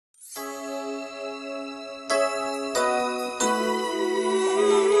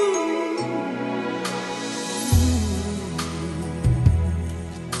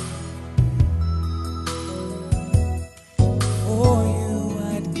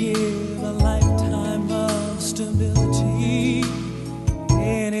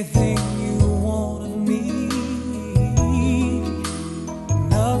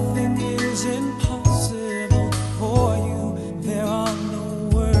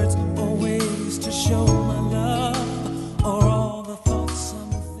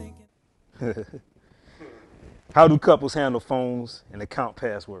How do couples handle phones and account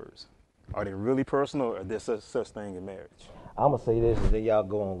passwords? Are they really personal, or is there such thing in marriage? I'm gonna say this, and then y'all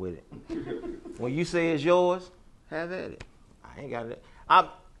go on with it. When you say it's yours, have at it. I ain't got it.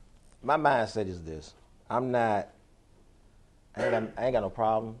 My mindset is this: I ain't got no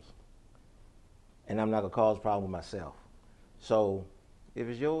problems, and I'm not gonna cause a problem with myself. So, if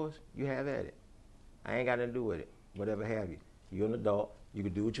it's yours, you have at it. I ain't got nothing to do with it. Whatever have you. You're an adult. You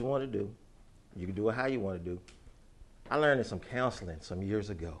can do what you want to do. You can do it how you want to do. I learned in some counseling some years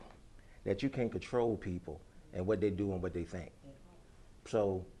ago that you can control people and what they do and what they think.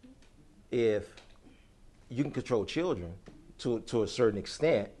 So if you can control children to a certain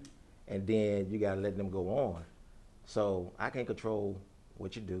extent, and then you got to let them go on. So I can't control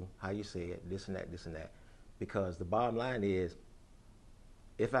what you do, how you say it, this and that. Because the bottom line is,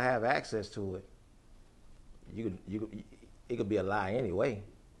 if I have access to it, it could be a lie anyway.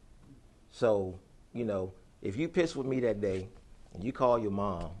 So, if you piss with me that day, and you call your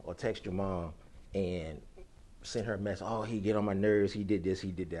mom or text your mom and send her a message, oh, he get on my nerves, he did this,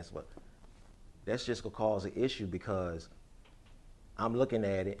 he did that, but that's just gonna cause an issue because I'm looking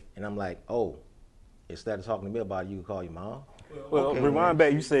at it and I'm like, oh, instead of talking to me about it, you can call your mom. Well, okay, rewind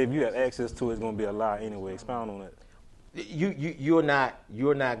back. You say if you have access to it, it's gonna be a lie anyway. Expound on that. You're not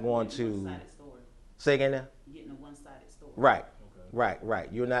going to say again now. Getting a one-sided story. Right. Okay. Right.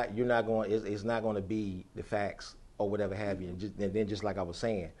 You're not going. It's not going to be the facts or whatever have you. And then just like I was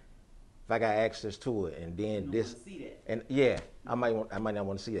saying, if I got access to it, and then this, and yeah, I might not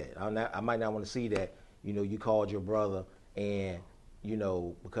want to see that. I might not want to see that. You called your brother, and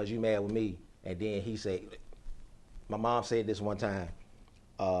because you mad with me, and then he said, my mom said this one time,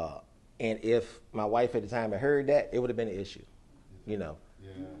 and if my wife at the time had heard that, it would have been an issue. Yeah.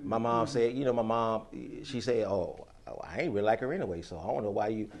 My mom said, she said, oh, I ain't really like her anyway, so I don't know why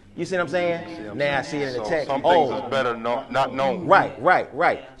you see what I'm saying? Now I see it in the text. Some things is better not known.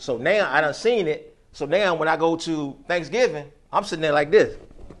 Right. So now I done seen it. So now when I go to Thanksgiving, I'm sitting there like this.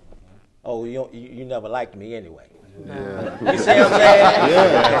 Oh, you never liked me anyway. Yeah. You see what I'm saying?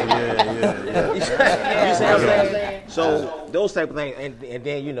 Yeah. You see what I'm saying? So those type of things, and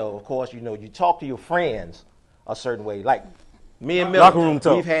then of course, you talk to your friends a certain way. Like me and Locker room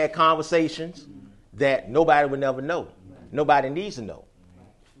talk. We've had conversations that nobody would never know. Nobody needs to know,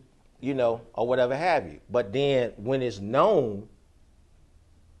 or whatever have you. But then when it's known,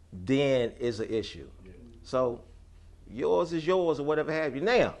 then it's an issue. So yours is yours or whatever have you.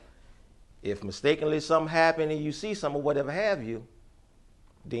 Now, if mistakenly something happened and you see something or whatever have you,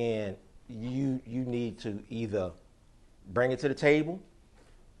 then you need to either bring it to the table.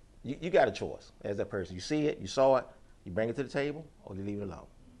 You got a choice as that person. You see it, you saw it, you bring it to the table, or you leave it alone.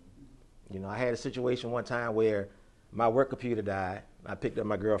 I had a situation one time where my work computer died. I picked up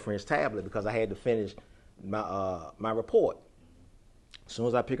my girlfriend's tablet because I had to finish my report. As soon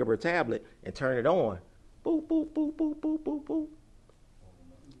as I pick up her tablet and turn it on, boop, boop, boop, boop, boop, boop, boop.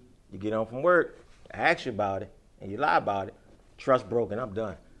 You get home from work, I ask you about it, and you lie about it. Trust broken, I'm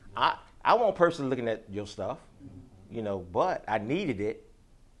done. I won't personally looking at your stuff, but I needed it,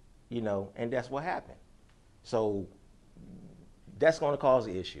 and that's what happened. So that's going to cause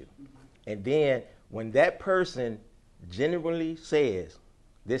an issue. And then when that person genuinely says,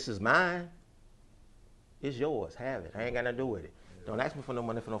 this is mine, it's yours, have it. I ain't got nothing to do with it. Don't ask me for no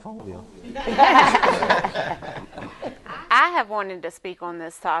money for no phone bill. I have wanted to speak on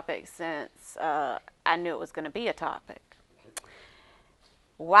this topic since I knew it was going to be a topic.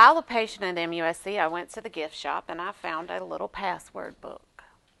 While a patient at MUSC, I went to the gift shop and I found a little password book.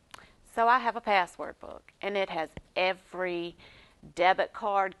 So I have a password book, and it has every debit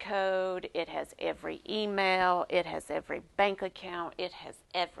card code, it has every email, it has every bank account, it has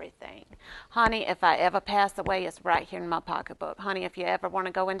everything. Honey, if I ever pass away, it's right here in my pocketbook. Honey, if you ever want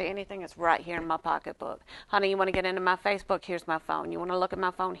to go into anything, it's right here in my pocketbook. Honey, you want to get into my Facebook, here's my phone. You want to look at my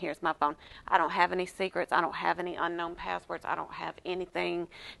phone, here's my phone. I don't have any secrets, I don't have any unknown passwords, I don't have anything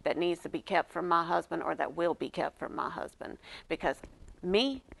that needs to be kept from my husband or that will be kept from my husband. Because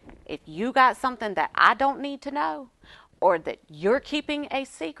me, if you got something that I don't need to know, or that you're keeping a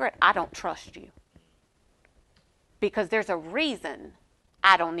secret, I don't trust you. Because there's a reason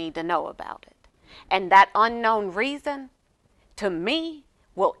I don't need to know about it. And that unknown reason, to me,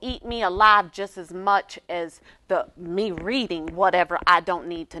 will eat me alive just as much as me reading whatever I don't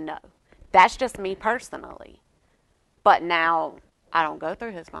need to know. That's just me personally. But now, I don't go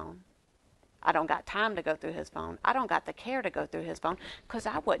through his phone. I don't got time to go through his phone. I don't got the care to go through his phone because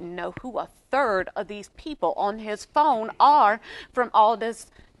I wouldn't know who a third of these people on his phone are from all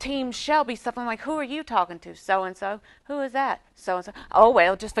this Team Shelby stuff. I'm like, who are you talking to? So-and-so. Who is that? So-and-so. Oh,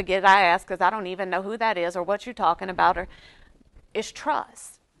 well, just forget I asked because I don't even know who that is or what you're talking about. Or it's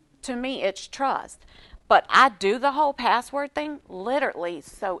trust. To me, it's trust. But I do the whole password thing literally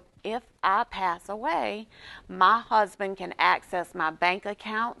so if I pass away, my husband can access my bank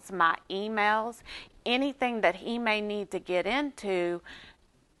accounts, my emails, anything that he may need to get into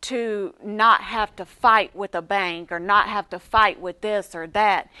to not have to fight with a bank or not have to fight with this or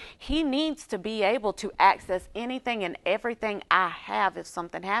that. He needs to be able to access anything and everything I have if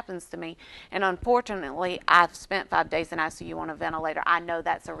something happens to me. And unfortunately, I've spent 5 days in ICU on a ventilator. I know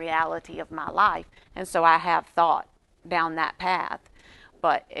that's a reality of my life. And so I have thought down that path.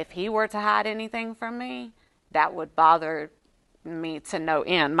 But if he were to hide anything from me, that would bother me to no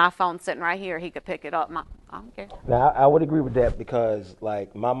end. My phone's sitting right here. He could pick it up. I don't care. Now, I would agree with that because,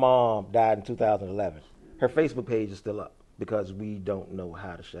 like, my mom died in 2011. Her Facebook page is still up because we don't know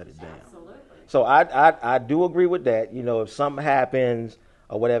how to shut it down. Absolutely. So I do agree with that. You know, if something happens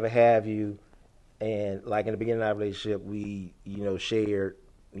or whatever have you, and like in the beginning of our relationship, we, you know, shared,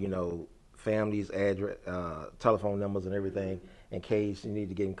 you know, families, address, telephone numbers and everything in case you need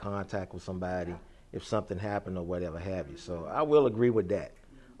to get in contact with somebody if something happened or whatever have you. So I will agree with that.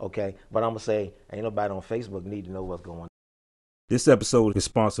 Okay, but I'm going to say, ain't nobody on Facebook need to know what's going on. This episode is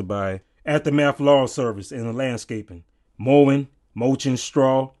sponsored by Aftermath Lawn Service in the Landscaping, mowing, mulching,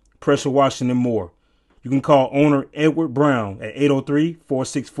 straw, pressure washing, and more. You can call owner Edward Brown at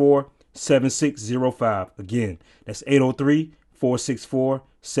 803-464-7605. Again, that's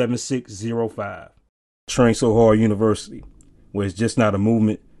 803-464-7605. Train So Hard University, where it's just not a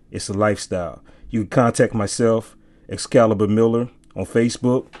movement, it's a lifestyle. You can contact myself, Excalibur Miller, on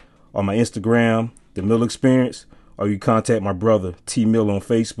Facebook, or my Instagram, The Miller Experience, or you contact my brother, T. Miller, on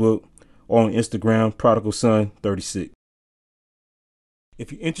Facebook, or on Instagram, Prodigal Son 36.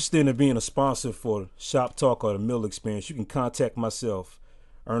 If you're interested in being a sponsor for Shop Talk or The Miller Experience, you can contact myself,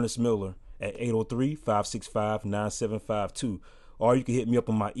 Ernest Miller, at 803-565-9752, or you can hit me up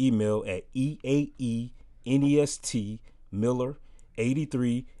on my email at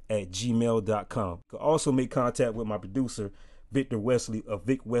eaenestmiller83@gmail.com. You can also make contact with my producer, Victor Wesley of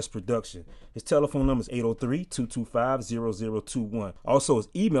Vic West Production. His telephone number is 803-225-0021. Also, his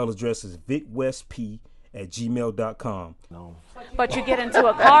email address is vicwestp@gmail.com. No. But you get into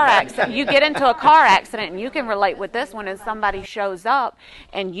a car accident. You get into a car accident, and you can relate with this one. And somebody shows up,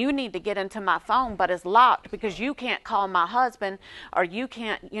 and you need to get into my phone, but it's locked because you can't call my husband, or you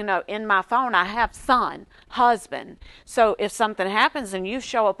can't. You know, in my phone, I have son, husband. So if something happens and you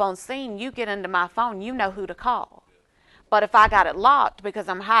show up on scene, you get into my phone. You know who to call. But if I got it locked because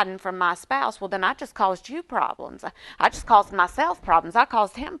I'm hiding from my spouse, well, then I just caused you problems. I just caused myself problems. I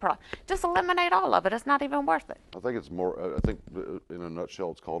caused him problems. Just eliminate all of it. It's not even worth it. I think it's more, I think in a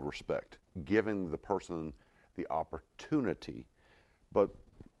nutshell, it's called respect. Giving the person the opportunity. But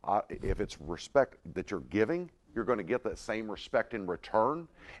if it's respect that you're giving, you're going to get that same respect in return.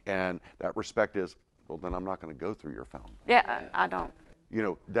 And that respect is, well, then I'm not going to go through your phone. Yeah, I don't. You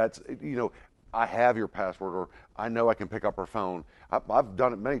know, that's, you know, I have your password, or I know I can pick up her phone. I've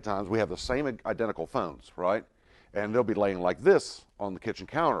done it many times. We have the same identical phones, right? And they'll be laying like this on the kitchen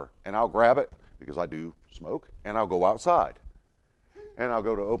counter, and I'll grab it because I do smoke, and I'll go outside. And I'll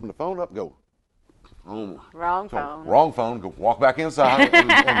go to open the phone up, go, oh, Wrong phone. Wrong phone, go walk back inside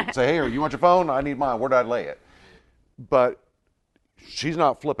and say, hey, you want your phone? I need mine. Where did I lay it? But she's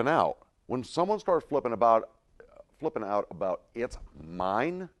not flipping out. When someone starts flipping out about it's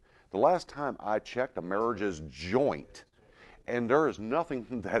mine, the last time I checked, a marriage is joint. And there is nothing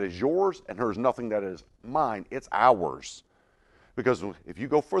that is yours, and there is nothing that is mine. It's ours. Because if you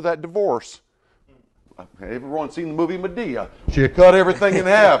go for that divorce, everyone's seen the movie Medea. She cut everything in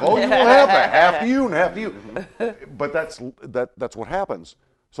half. Oh, you won't have that. Half to you and half to you. But that's what happens.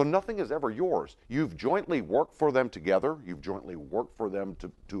 So nothing is ever yours. You've jointly worked for them together. You've jointly worked for them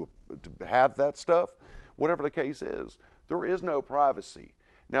to have that stuff. Whatever the case is, there is no privacy.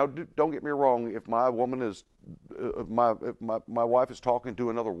 Now, don't get me wrong. If my woman is, my wife is talking to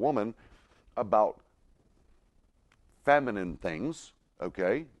another woman about feminine things,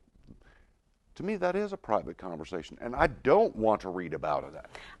 okay, to me that is a private conversation, and I don't want to read about it.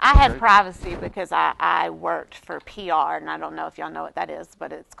 I had privacy because I worked for PR, and I don't know if y'all know what that is,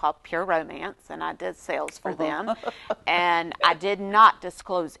 but it's called Pure Romance, and I did sales for them. And I did not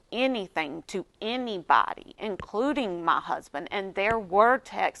disclose anything to anybody, including my husband. And there were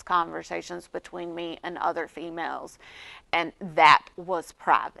text conversations between me and other females, and that was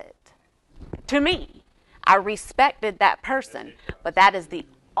private. To me, I respected that person, but that is the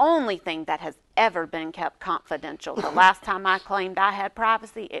only thing that has ever been kept confidential. The last time I claimed I had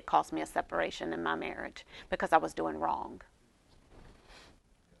privacy, it cost me a separation in my marriage because I was doing wrong.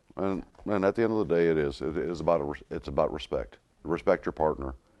 And at the end of the day, it's about respect. Respect your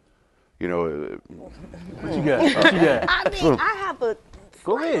partner. You know. What you got? What you got? I mean, I have a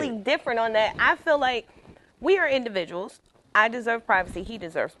slightly different on that. I feel like we are individuals. I deserve privacy. He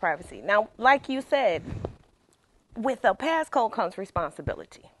deserves privacy. Now, like you said, with a passcode comes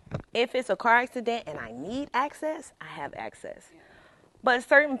responsibility. If it's a car accident and I need access, I have access. But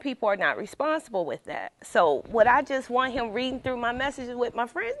certain people are not responsible with that. So would I just want him reading through my messages with my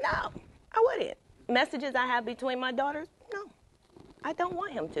friends? No, I wouldn't. Messages I have between my daughters? No, I don't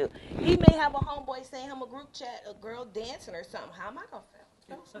want him to. He may have a homeboy saying him a group chat, a girl dancing or something. How am I going to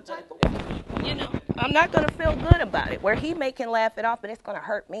feel? Some type of way. You know, I'm not going to feel good about it. Where he can laugh it off, but it's going to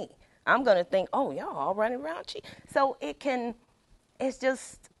hurt me. I'm going to think, oh, y'all all running around cheating. So it's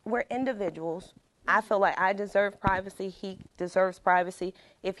just, we're individuals. I feel like I deserve privacy. He deserves privacy.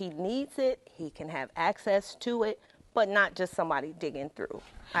 If he needs it, he can have access to it, but not just somebody digging through.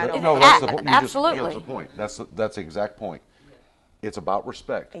 I don't No, that's the point. Absolutely. That's the point. That's the exact point. It's about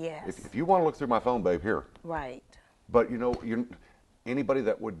respect. Yes. If you want to look through my phone, babe, here. Right. But anybody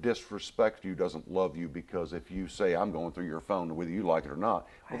that would disrespect you doesn't love you, because if you say, I'm going through your phone, whether you like it or not,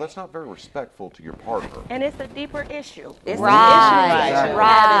 well, that's not very respectful to your partner. And it's a deeper issue. It's Right. an issue.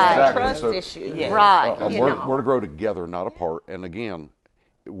 Right. It's a Exactly. trust So- issue. Yes. Right. We're to grow together, not apart. And again,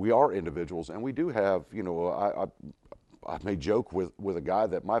 we are individuals, and we do have, I may joke with a guy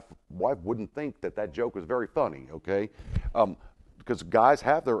that my wife wouldn't think that joke was very funny, okay? Because guys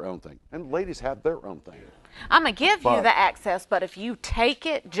have their own thing, and ladies have their own thing. I'm going to give you the access, but if you take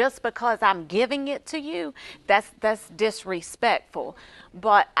it just because I'm giving it to you, that's disrespectful.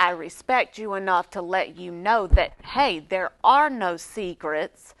 But I respect you enough to let you know that, hey, there are no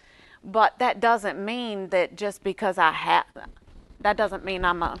secrets, but that doesn't mean that just because that doesn't mean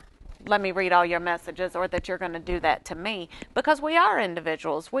let me read all your messages, or that you're going to do that to me, because we are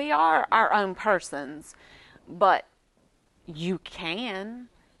individuals. We are our own persons, but you can,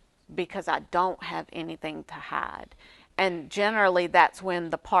 because I don't have anything to hide. And generally that's when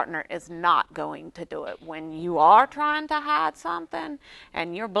the partner is not going to do it. When you are trying to hide something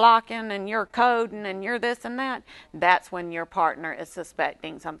and you're blocking and you're coding and you're this and that, that's when your partner is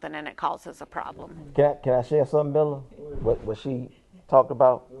suspecting something and it causes a problem. Can I share something, Bella? What she talked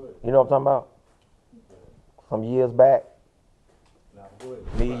about? You know what I'm talking about? Some years back.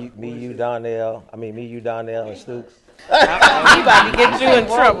 Me, you, Donnell, and Stooks. He about to get you in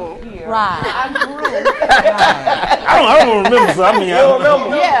trouble. Right. I don't remember. So I mean, You don't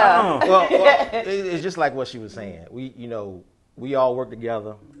remember? Yeah. Well, it's just like what she was saying. We all worked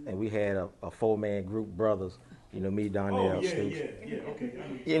together, and we had a 4-man group, brothers. Me, Donnell, Stooks.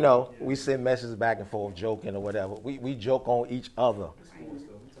 Yeah, okay. We send messages back and forth, joking or whatever. We joke on each other.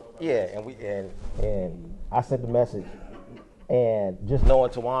 Yeah, and I sent the message, and just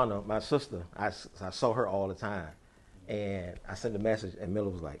knowing Tawana, my sister, I saw her all the time. And I sent a message, and Miller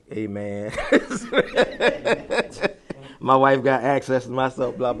was like, hey, man, my wife got access to my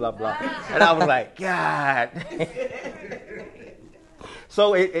stuff, blah, blah, blah. And I was like, God.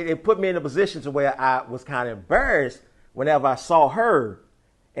 So it put me in a position to where I was kind of embarrassed whenever I saw her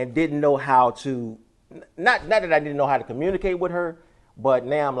and didn't know how to, not that I didn't know how to communicate with her, but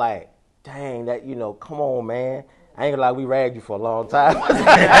now I'm like, dang, come on, man. I ain't gonna lie, we ragged you for a long time.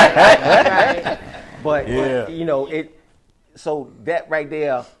 But so that right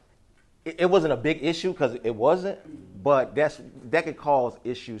there, it wasn't a big issue because it wasn't, but that could cause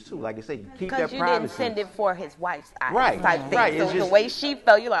issues too. Like I said, you keep that privacy. Because you didn't send it for his wife's eyes. Right, Type thing. right. So It's the just, way she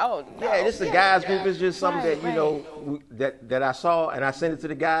felt, you're like, oh, no. yeah, this is a guys group. It's just something that that I saw, and I sent it to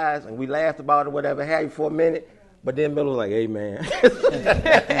the guys, and we laughed about it, whatever, had you for a minute. But then Miller was like, hey, man.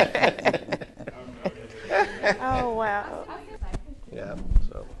 Oh, wow. Yeah,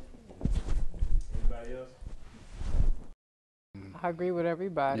 so. Anybody else? I agree with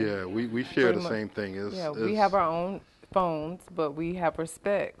everybody. Yeah, we share Pretty the much. same thing. We have our own phones, but we have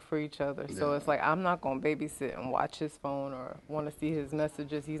respect for each other. So Yeah. it's like, I'm not going to babysit and watch his phone or want to see his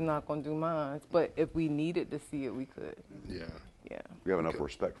messages. He's not going to do mine. But if we needed to see it, we could. Yeah. Yeah. We have enough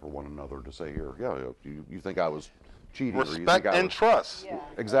respect for one another to say here, you think I was cheating. Or you Respect think I and was, trust.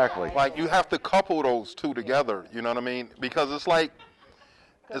 Exactly. Like you have to couple those two together. You know what I mean? Because it's like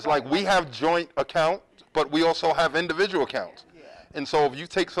we have joint accounts, but we also have individual accounts. And so if you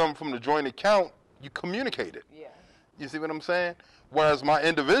take something from the joint account, you communicate it. Yeah. You see what I'm saying? Whereas my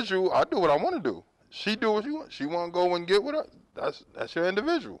individual, I do what I want to do. She do what she wants. She want to go and get with her. That's your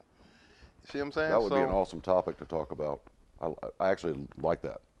individual. You see what I'm saying? That would be an awesome topic to talk about. I actually like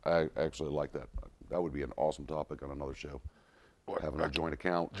that. I actually like that. That would be an awesome topic on another show. Having a joint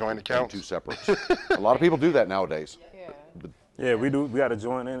account. Joint accounts. Two separate. A lot of people do that nowadays. Yeah, we do. We got to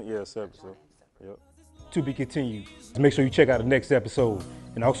join in. Yeah, separate. So, yep. To be continued. Make sure you check out the next episode.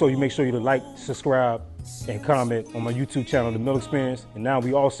 And also, you make sure you like, subscribe, and comment on my YouTube channel, The Mill Experience. And now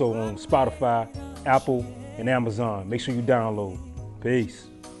we also on Spotify, Apple, and Amazon. Make sure you download. Peace.